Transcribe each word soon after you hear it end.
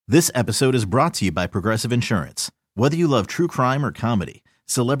This episode is brought to you by Progressive Insurance. Whether you love true crime or comedy,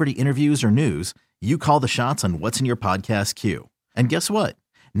 celebrity interviews or news, you call the shots on what's in your podcast queue. And guess what?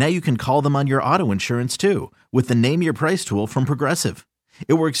 Now you can call them on your auto insurance too with the Name Your Price tool from Progressive.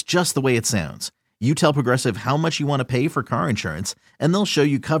 It works just the way it sounds. You tell Progressive how much you want to pay for car insurance, and they'll show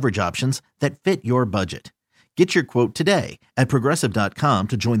you coverage options that fit your budget. Get your quote today at Progressive.com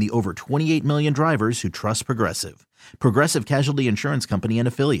to join the over 28 million drivers who trust Progressive. Progressive Casualty Insurance Company and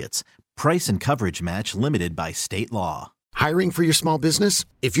Affiliates. Price and coverage match limited by state law. Hiring for your small business?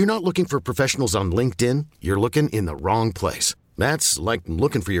 If you're not looking for professionals on LinkedIn, you're looking in the wrong place. That's like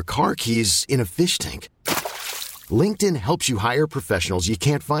looking for your car keys in a fish tank. LinkedIn helps you hire professionals you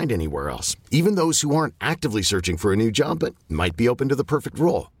can't find anywhere else, even those who aren't actively searching for a new job but might be open to the perfect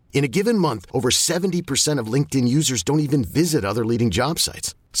role. In a given month, over 70% of LinkedIn users don't even visit other leading job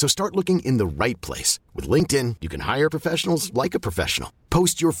sites. So start looking in the right place. With LinkedIn, you can hire professionals like a professional.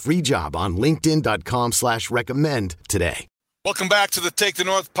 Post your free job on linkedin.com/recommend today. Welcome back to the Take the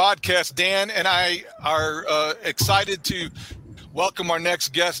North podcast. Dan and I are excited to welcome our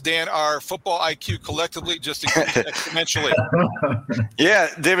next guest. Dan, our football IQ collectively just increased exponentially. Yeah,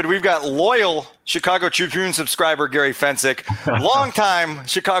 David, we've got loyal Chicago Tribune subscriber Gary Fensick, longtime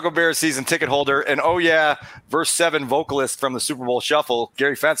Chicago Bears season ticket holder, and verse 7 vocalist from the Super Bowl Shuffle,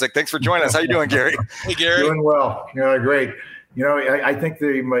 Gary Fensick. Thanks for joining us. How you doing, Gary? Hey, Gary. Doing well. Great. I think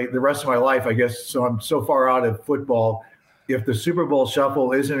the rest of my life, I guess, so I'm so far out of football. If the Super Bowl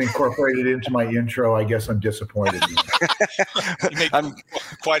Shuffle isn't incorporated into my intro, I guess I'm disappointed. You make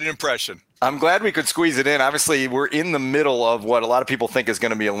quite an impression. I'm glad we could squeeze it in. Obviously, we're in the middle of what a lot of people think is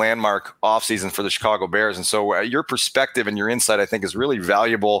going to be a landmark offseason for the Chicago Bears. And so your perspective and your insight, I think, is really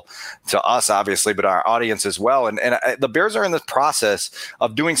valuable to us, obviously, but our audience as well. And the Bears are in the process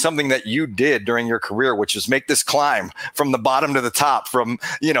of doing something that you did during your career, which is make this climb from the bottom to the top, from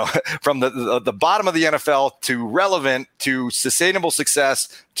the bottom of the NFL to relevant to sustainable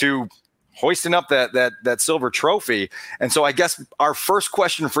success to hoisting up that silver trophy. And so I guess our first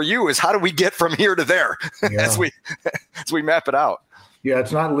question for you is, how do we get from here to there as we map it out? Yeah,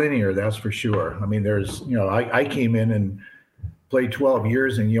 it's not linear, that's for sure. I mean, I came in and played 12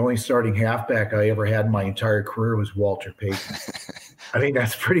 years, and the only starting halfback I ever had in my entire career was Walter Payton. I think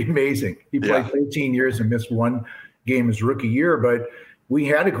that's pretty amazing. He played 13 years and missed one game his rookie year, but we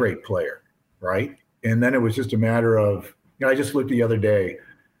had a great player, right? And then it was just a matter of, I just looked the other day,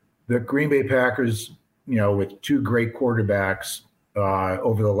 the Green Bay Packers, with two great quarterbacks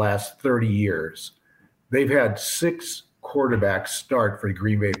over the last 30 years, they've had 6 quarterbacks start for the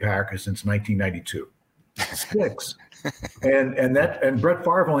Green Bay Packers since 1992. 6. And Brett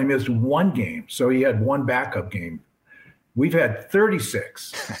Favre only missed one game, so he had one backup game. We've had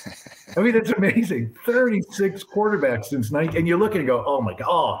 36. I mean, it's amazing. 36 quarterbacks since 19. And you look and go, oh my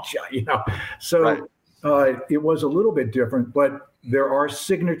God, So right. It was a little bit different, but there are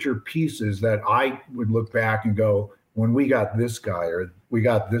signature pieces that I would look back and go, when we got this guy or we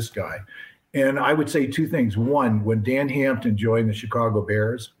got this guy. And I would say 2 things. One, when Dan Hampton joined the Chicago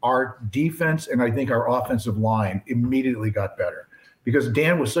Bears, our defense and I think our offensive line immediately got better because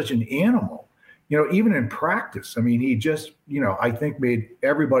Dan was such an animal, even in practice. I mean, he just, I think made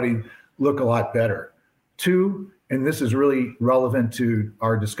everybody look a lot better. 2, and this is really relevant to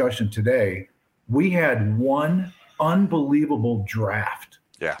our discussion today, we had one unbelievable draft.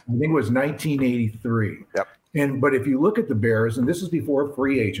 Yeah. I think it was 1983. Yep. But if you look at the Bears, and this is before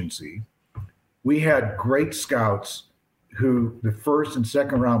free agency, we had great scouts who the first and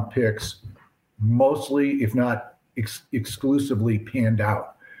second round picks mostly, if not exclusively, panned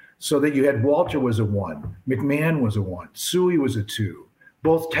out. So that you had Walter was a 1, McMahon was a 1, Suey was a 2.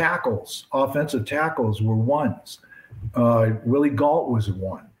 Both tackles, offensive tackles, were 1s. Willie Gault was a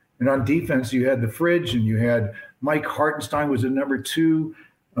 1. And on defense, you had the Fridge, and you had Mike Hartenstein was a number 2.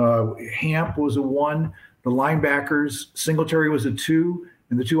 Hamp was a 1. The linebackers, Singletary was a 2,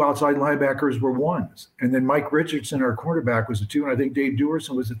 and the 2 outside linebackers were 1s. And then Mike Richardson, our quarterback, was a 2, and I think Dave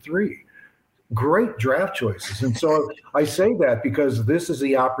Duerson was a 3. Great draft choices. And so I say that because this is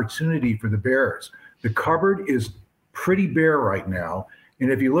the opportunity for the Bears. The cupboard is pretty bare right now.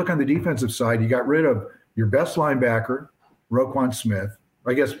 And if you look on the defensive side, you got rid of your best linebacker, Roquan Smith.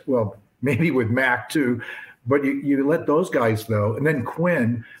 I guess, well, maybe with Mac too, but you let those guys though, and then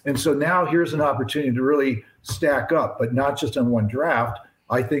Quinn. And so now here's an opportunity to really stack up, but not just on one draft.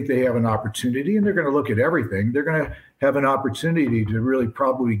 I think they have an opportunity, and they're going to look at everything. They're going to have an opportunity to really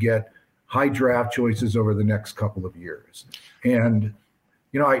probably get high draft choices over the next couple of years. And,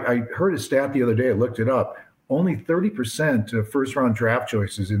 I heard a stat the other day, I looked it up. Only 30% of first-round draft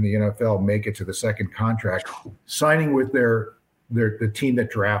choices in the NFL make it to the second contract, signing with their the team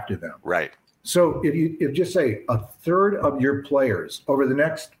that drafted them. Right. So if you just say a third of your players over the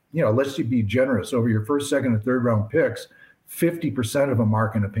next, let's be generous, over your first, second, and third round picks, 50% of them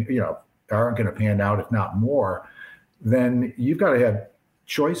aren't going to pan out, if not more, then you've got to have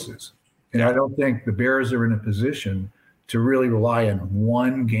choices. And I don't think the Bears are in a position to really rely on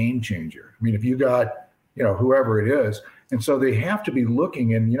one game changer. I mean, if you got, whoever it is, and so they have to be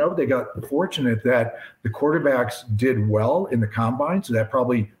looking, and, they got fortunate that the quarterbacks did well in the combine. So that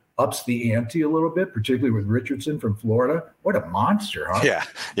probably ups the ante a little bit, particularly with Richardson from Florida. What a monster, huh?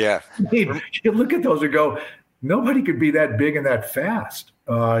 Yeah. I mean, you look at those and go, nobody could be that big and that fast.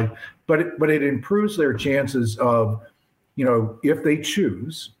 But it improves their chances of, if they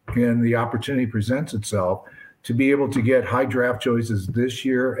choose and the opportunity presents itself, to be able to get high draft choices this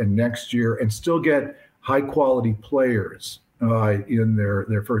year and next year and still get high quality players in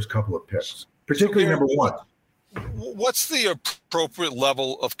their first couple of picks, particularly number one. What's the appropriate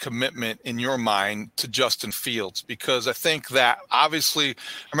level of commitment in your mind to Justin Fields? Because I think that obviously, I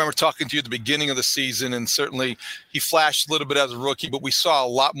remember talking to you at the beginning of the season, and certainly he flashed a little bit as a rookie, but we saw a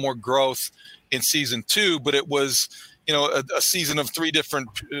lot more growth in season 2, but it was, a season of 3 different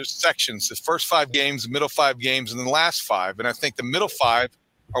sections, the first 5 games, the middle 5 games, and then the last 5. And I think the middle 5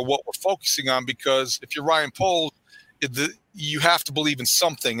 are what we're focusing on, because if you're Ryan Poles, you have to believe in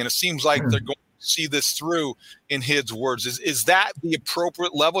something. And it seems like they're going to see this through, in his words. Is that the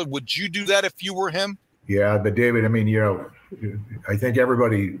appropriate level? Would you do that if you were him? Yeah, but David, I mean, I think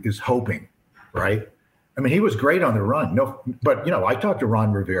everybody is hoping, right? I mean, he was great on the run. No, but, I talked to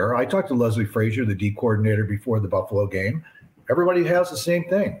Ron Rivera. I talked to Leslie Frazier, the D coordinator, before the Buffalo game. Everybody has the same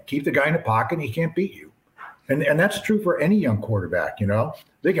thing. Keep the guy in the pocket and he can't beat you. And that's true for any young quarterback,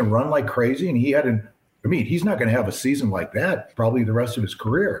 They can run like crazy, and he's not going to have a season like that probably the rest of his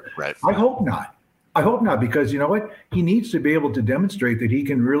career. Right. I hope not, because you know what? He needs to be able to demonstrate that he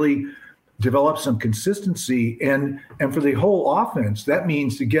can really develop some consistency, and for the whole offense, that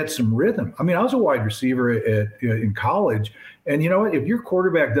means to get some rhythm. I mean, I was a wide receiver in college, and you know what? If your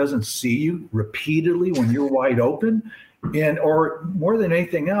quarterback doesn't see you repeatedly when you're wide open, or more than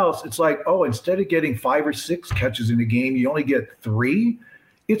anything else, it's like, instead of getting 5 or 6 catches in a game, you only get 3.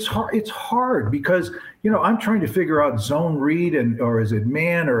 It's hard because, I'm trying to figure out zone read or is it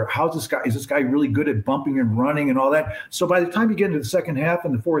man, or is this guy really good at bumping and running and all that? So by the time you get into the second half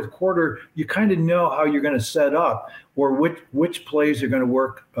and the fourth quarter, you kind of know how you're going to set up, or which plays are going to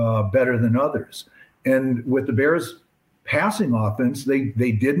work better than others. And with the Bears passing offense, they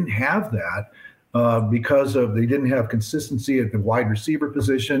didn't have that because they didn't have consistency at the wide receiver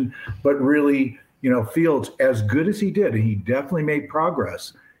position, but really, Fields, as good as he did, and he definitely made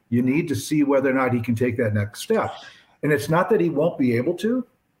progress, you need to see whether or not he can take that next step. And it's not that he won't be able to,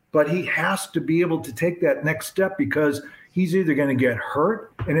 but he has to be able to take that next step, because he's either going to get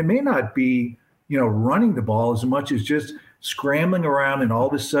hurt, and it may not be, running the ball as much as just scrambling around, and all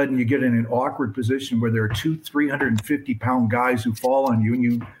of a sudden you get in an awkward position where there are 2 350-pound guys who fall on you, and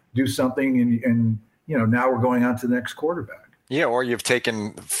you do something, and now we're going on to the next quarterback. Yeah, or you've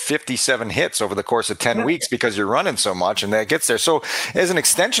taken 57 hits over the course of 10 weeks because you're running so much, and that gets there. So as an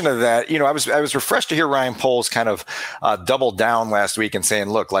extension of that, I was refreshed to hear Ryan Poles kind of double down last week and saying,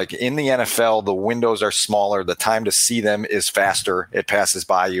 look, like in the NFL, the windows are smaller. The time to see them is faster. It passes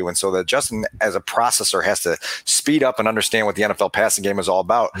by you. And so that Justin, as a processor, has to speed up and understand what the NFL passing game is all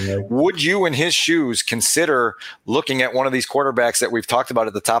about. Yeah. Would you, in his shoes, consider looking at one of these quarterbacks that we've talked about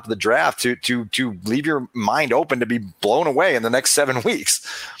at the top of the draft to leave your mind open to be blown away in the next 7 weeks?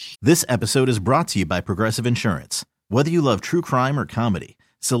 This episode is brought to you by Progressive Insurance. Whether you love true crime or comedy,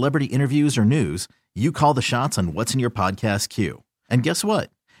 celebrity interviews or news, you call the shots on what's in your podcast queue. And guess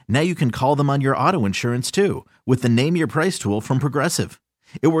what? Now you can call them on your auto insurance too, with the Name Your Price tool from Progressive.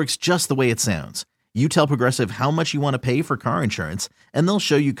 It works just the way it sounds. You tell Progressive how much you want to pay for car insurance, and they'll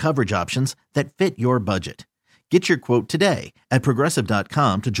show you coverage options that fit your budget. Get your quote today at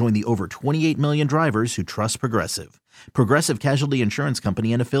Progressive.com to join the over 28 million drivers who trust Progressive. Progressive Casualty Insurance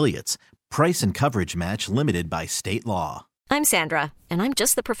Company and Affiliates. Price and coverage match limited by state law. I'm Sandra, and I'm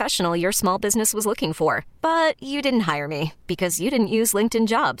just the professional your small business was looking for. But you didn't hire me because you didn't use LinkedIn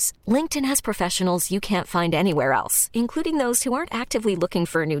Jobs. LinkedIn has professionals you can't find anywhere else, including those who aren't actively looking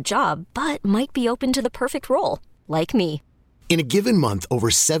for a new job, but might be open to the perfect role, like me. In a given month, over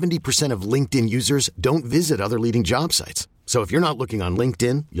 70% of LinkedIn users don't visit other leading job sites. So if you're not looking on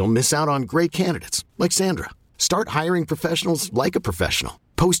LinkedIn, you'll miss out on great candidates like Sandra. Start hiring professionals like a professional.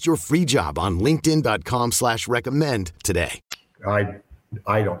 Post your free job on linkedin.com/recommend today.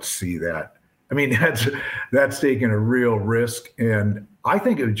 I don't see that. I mean, that's taking a real risk. And I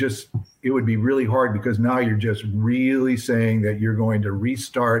think it would just it would be really hard because now you're just really saying that you're going to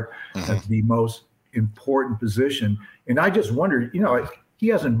restart at the most important position. And I just wonder, he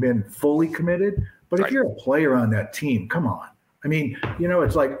hasn't been fully committed, but if you're a player on that team, come on. I mean,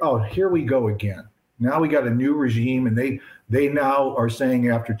 it's like, oh, here we go again. Now we got a new regime, and they now are saying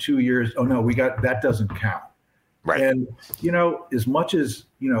after 2 years, oh no, that doesn't count. Right. And as much as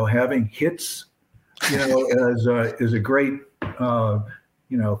having hits, is a great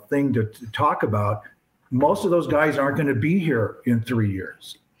thing to talk about. Most of those guys aren't going to be here in 3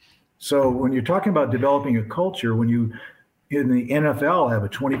 years. So when you're talking about developing a culture, when you in the NFL have a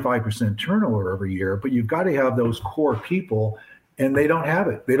 25% turnover every year, but you've got to have those core people. And they don't have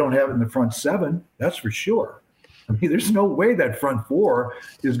it. They don't have it in the front seven. That's for sure. I mean, there's no way that front four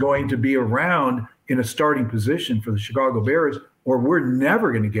is going to be around in a starting position for the Chicago Bears, or we're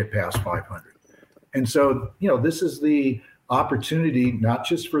never going to get past 500. And so, this is the opportunity, not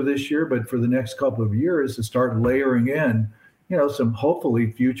just for this year, but for the next couple of years to start layering in, some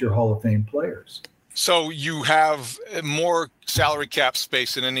hopefully future Hall of Fame players. So you have more salary cap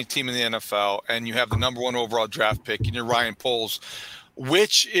space than any team in the NFL, and you have the number 1 overall draft pick, and you're Ryan Poles.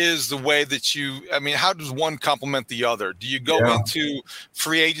 Which is the way that how does one complement the other? Do you go into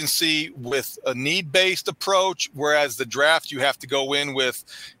free agency with a need-based approach, whereas the draft you have to go in with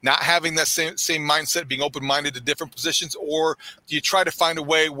not having that same mindset, being open-minded to different positions, or do you try to find a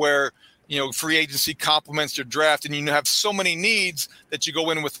way where free agency complements your draft, and you have so many needs that you go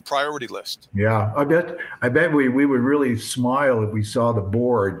in with a priority list? Yeah, I bet we would really smile if we saw the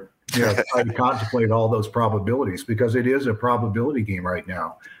board, try to contemplate all those probabilities, because it is a probability game right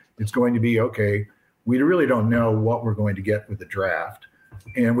now. It's going to be, okay, we really don't know what we're going to get with the draft,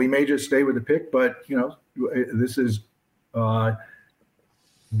 and we may just stay with the pick, but this is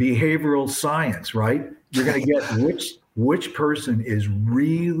behavioral science, right? You're going to get which person is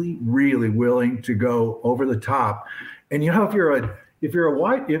really, really willing to go over the top. And if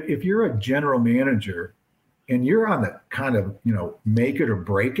you're a general manager and you're on the kind of, make it or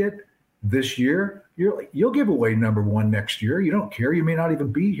break it this year, you'll give away number 1 next year. You don't care. You may not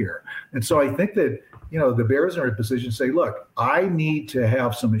even be here. And so I think that, the Bears are in a position to say, look, I need to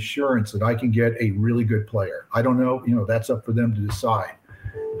have some assurance that I can get a really good player. I don't know, that's up for them to decide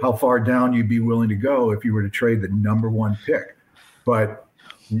how far down you'd be willing to go if you were to trade the number 1 pick. But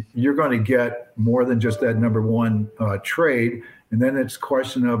you're going to get more than just that number 1 trade. And then it's a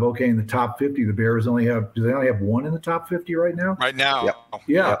question of, okay, in the top 50, the Bears do they only have 1 in the top 50 right now? Right now. Yep.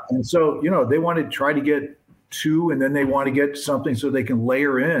 Yeah. Yep. And so, they want to try to get 2, and then they want to get something so they can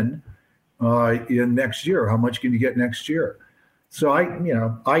layer in next year. How much can you get next year? So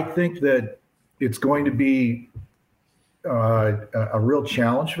I think that it's going to be a real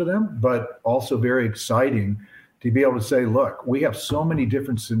challenge for them, but also very exciting to be able to say, look, we have so many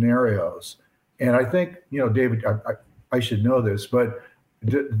different scenarios. And I think, David, I should know this, but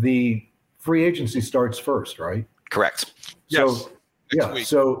the free agency starts first, right? Correct. Yes.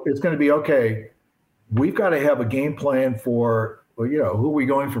 So it's going to be, okay, we've got to have a game plan for, who are we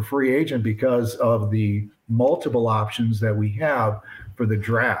going for free agent because of the multiple options that we have for the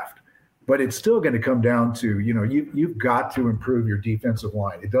draft. But it's still going to come down to, you've got to improve your defensive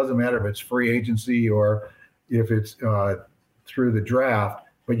line. It doesn't matter if it's free agency or if it's through the draft,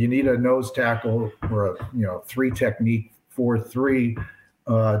 but you need a nose tackle or a 3 technique 4-3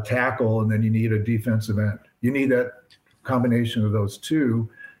 tackle, and then you need a defensive end. You need that combination of those two.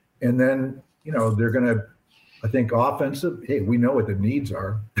 And then, they're going to, I think, offensive. Hey, we know what the needs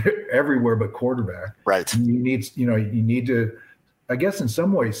are everywhere but quarterback. Right. And you need to, I guess in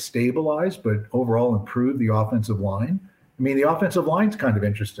some ways stabilize, but overall improve the offensive line. I mean, the offensive line's kind of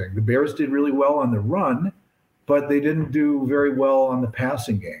interesting. The Bears did really well on the run, but they didn't do very well on the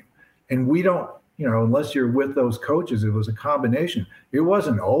passing game. And we don't, unless you're with those coaches, it was a combination. It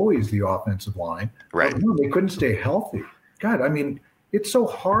wasn't always the offensive line. Right. They couldn't stay healthy. God, I mean, it's so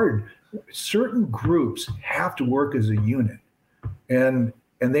hard. Certain groups have to work as a unit. And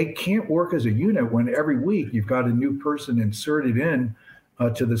they can't work as a unit when every week you've got a new person inserted in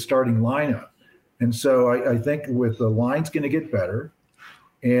to the starting lineup. And so I think with the line's going to get better,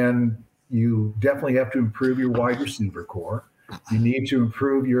 and you definitely have to improve your wide receiver core. You need to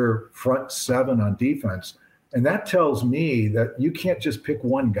improve your front 7 on defense. And that tells me that you can't just pick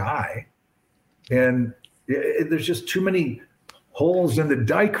one guy. And there's just too many holes in the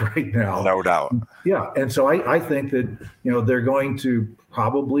dike right now. No doubt. Yeah. And so I think that, they're going to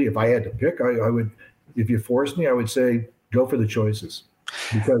probably, if I had to pick, I would, if you forced me, I would say go for the choices,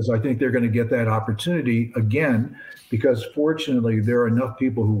 because I think they're going to get that opportunity again, because fortunately there are enough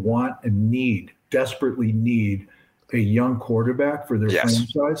people who want and desperately need a young quarterback for their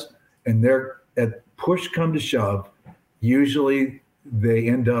franchise. and they're at push come to shove, usually they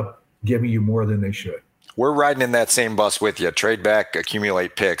end up giving you more than they should. We're riding in that same bus with you. Trade back,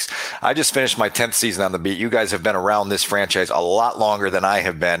 accumulate picks. I just finished my 10th season on the beat. You guys have been around this franchise a lot longer than I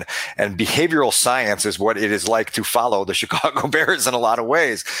have been. And behavioral science is what it is like to follow the Chicago Bears in a lot of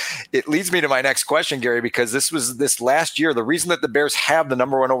ways. It leads me to my next question, Gary, because this last year, the reason that the Bears have the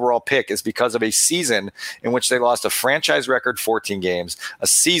number 1 overall pick is because of a season in which they lost a franchise record 14 games, a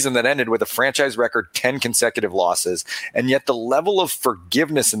season that ended with a franchise record 10 consecutive losses. And yet the level of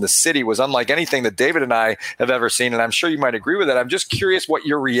forgiveness in the city was unlike anything that David and I have ever seen, and I'm sure you might agree with it. I'm just curious what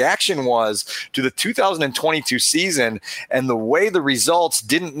your reaction was to the 2022 season and the way the results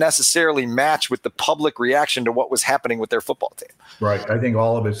didn't necessarily match with the public reaction to what was happening with their football team. Right. I think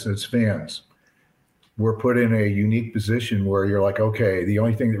all of us as fans were put in a unique position where you're like, okay, the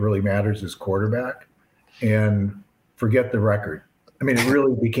only thing that really matters is quarterback, and forget the record. I mean, it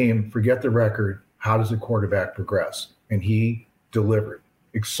really became forget the record. How does the quarterback progress? And he delivered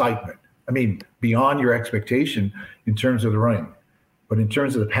excitement. I mean, beyond your expectation in terms of the running, but in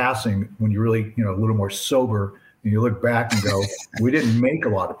terms of the passing, when you really, a little more sober and you look back and go, we didn't make a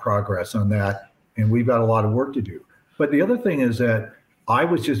lot of progress on that, and we've got a lot of work to do. But the other thing is that I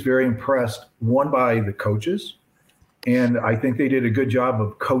was just very impressed, one, by the coaches, and I think they did a good job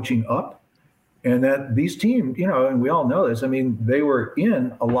of coaching up, and that these teams, and we all know this, I mean, they were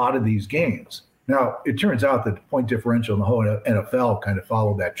in a lot of these games. Now, it turns out that the point differential in the whole NFL kind of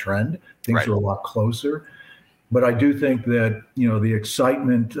followed that trend. Things were a lot closer. But I do think that, the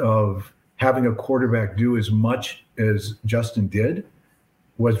excitement of having a quarterback do as much as Justin did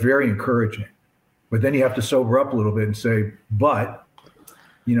was very encouraging. But then you have to sober up a little bit and say, but,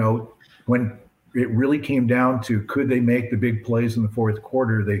 when it really came down to could they make the big plays in the fourth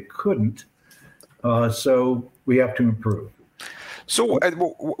quarter, they couldn't. So we have to improve. So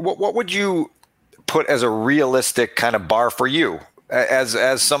what would you put as a realistic kind of bar for you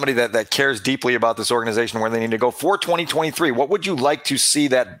as somebody that cares deeply about this organization, where they need to go for 2023? What would you like to see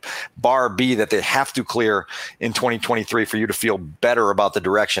that bar be that they have to clear in 2023 for you to feel better about the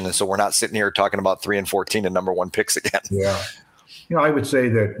direction? And so we're not sitting here talking about 3 and 14 and number 1 picks again. Yeah. I would say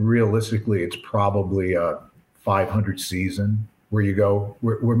that realistically, it's probably a 500 season where you go,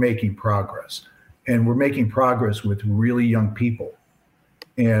 we're making progress, and we're making progress with really young people.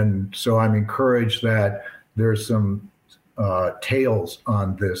 And so I'm encouraged that there's some tails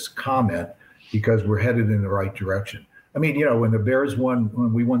on this comment, because we're headed in the right direction. I mean, when the Bears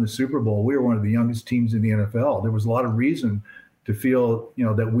when we won the Super Bowl, we were one of the youngest teams in the NFL. There was a lot of reason to feel,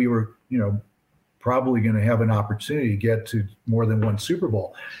 that we were, probably going to have an opportunity to get to more than one Super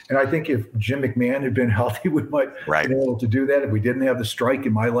Bowl. And I think if Jim McMahon had been healthy, we might have been able to do that. If we didn't have the strike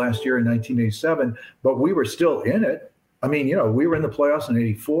in my last year in 1987, but we were still in it. I mean, we were in the playoffs in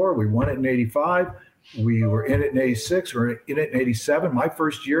 84. We won it in 85. We were in it in 86. We were in it in 87. My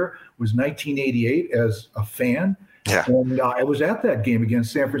first year was 1988 as a fan. Yeah. And I was at that game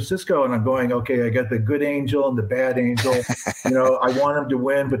against San Francisco, and I'm going, okay, I got the good angel and the bad angel. I want them to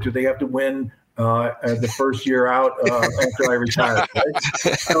win, but do they have to win the first year out after I retired?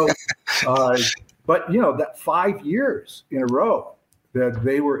 Right? So, but, that 5 years in a row that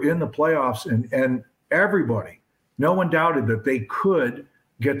they were in the playoffs, and everybody, no one doubted that they could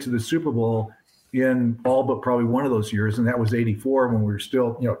get to the Super Bowl in all but probably one of those years, and that was 84, when we were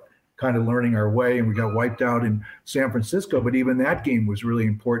still, kind of learning our way, and we got wiped out in San Francisco. But even that game was really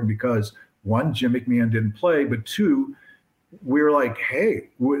important because, one, Jim McMahon didn't play, but two, we were like, hey,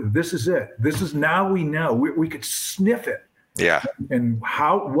 this is it. This is, now we know. We could sniff it. Yeah. And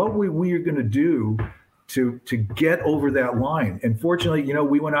what we are going to do to get over that line. And fortunately,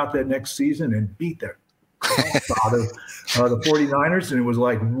 we went out that next season and beat them out of the 49ers, and it was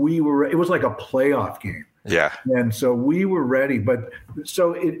like it was like a playoff game. Yeah. And so we were ready, but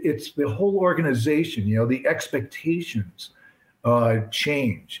so it's the whole organization, the expectations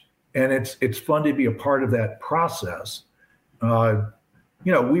change, and it's fun to be a part of that process.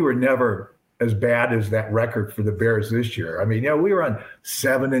 We were never as bad as that record for the Bears this year. I mean, we were on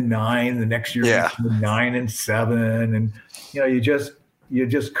 7-9. The next year, we were 9-7, and you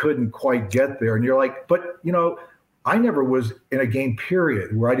just couldn't quite get there. And you're like, but I never was in a game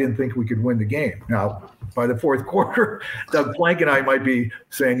period where I didn't think we could win the game. Now, by the fourth quarter, Doug Plank and I might be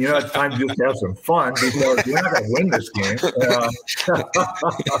saying, it's time to just have some fun, because we're not going to win this game. But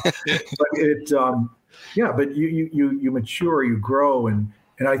but you mature, you grow, and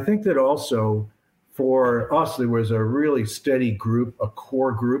I think that also for us there was a really steady group, a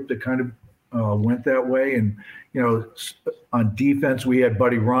core group that kind of went that way. And on defense we had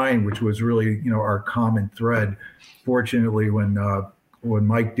Buddy Ryan, which was really our common thread. Fortunately, when when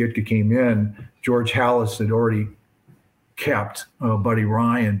Mike Ditka came in, George Halas had already kept Buddy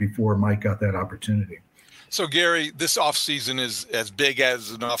Ryan before Mike got that opportunity. So, Gary, this offseason is as big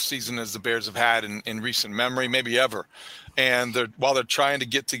as an offseason as the Bears have had in recent memory, maybe ever. And while they're trying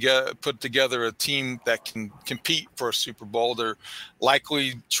to put together a team that can compete for a Super Bowl, they're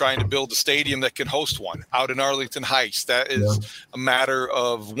likely trying to build a stadium that can host one out in Arlington Heights. That is a matter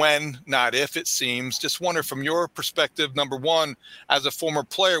of when, not if, it seems. Just wonder from your perspective, number one, as a former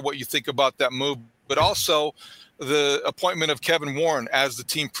player, what you think about that move, but also the appointment of Kevin Warren as the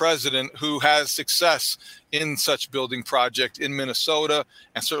team president, who has success in such building project in Minnesota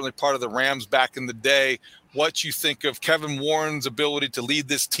and certainly part of the Rams back in the day. What you think of Kevin Warren's ability to lead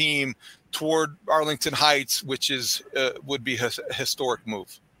this team toward Arlington Heights, which is would be a historic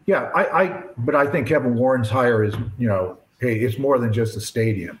move. Yeah, but I think Kevin Warren's hire is, hey, it's more than just a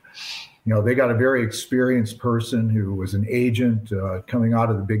stadium. They got a very experienced person who was an agent coming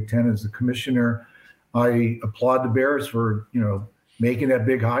out of the Big Ten as the commissioner. I applaud the Bears for, making that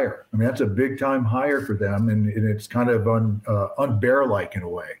big hire. I mean, that's a big time hire for them, and it's kind of un-Bear-like in a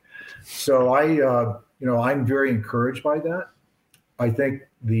way. So I'm very encouraged by that. I think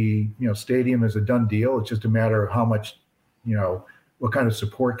the stadium is a done deal. It's just a matter of how much, what kind of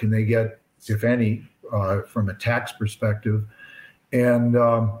support can they get, if any, from a tax perspective. And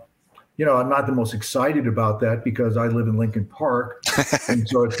I'm not the most excited about that because I live in Lincoln Park, and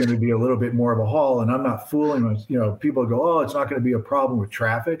so it's going to be a little bit more of a haul. And I'm not fooling myself. People go, "Oh, it's not going to be a problem with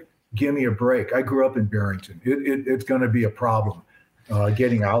traffic." Give me a break. I grew up in Barrington. It's going to be a problem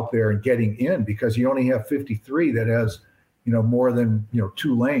getting out there and getting in because you only have 53 that has, more than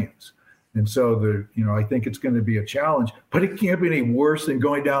 2 lanes. And so I think it's going to be a challenge. But it can't be any worse than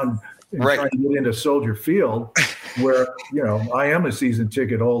going down and trying to get into Soldier Field, where I am a season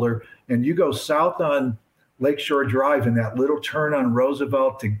ticket holder. And you go south on Lakeshore Drive in that little turn on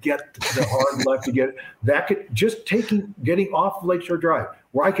Roosevelt to get the hard left to get that could just getting off Lakeshore Drive,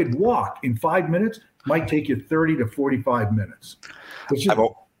 where I could walk in 5 minutes, might take you 30 to 45 minutes. It's just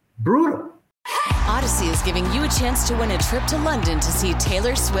brutal. Odyssey is giving you a chance to win a trip to London to see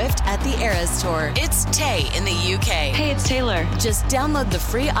Taylor Swift at the Eras Tour. It's Tay in the UK. Hey, it's Taylor. Just download the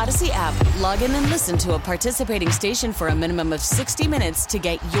free Odyssey app, log in and listen to a participating station for a minimum of 60 minutes to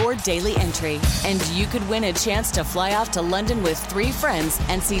get your daily entry. And you could win a chance to fly off to London with 3 friends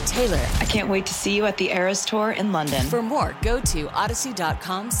and see Taylor. I can't wait to see you at the Eras Tour in London. For more, go to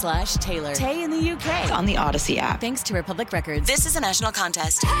odyssey.com/Taylor. Tay in the UK. It's on the Odyssey app. Thanks to Republic Records. This is a national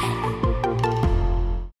contest.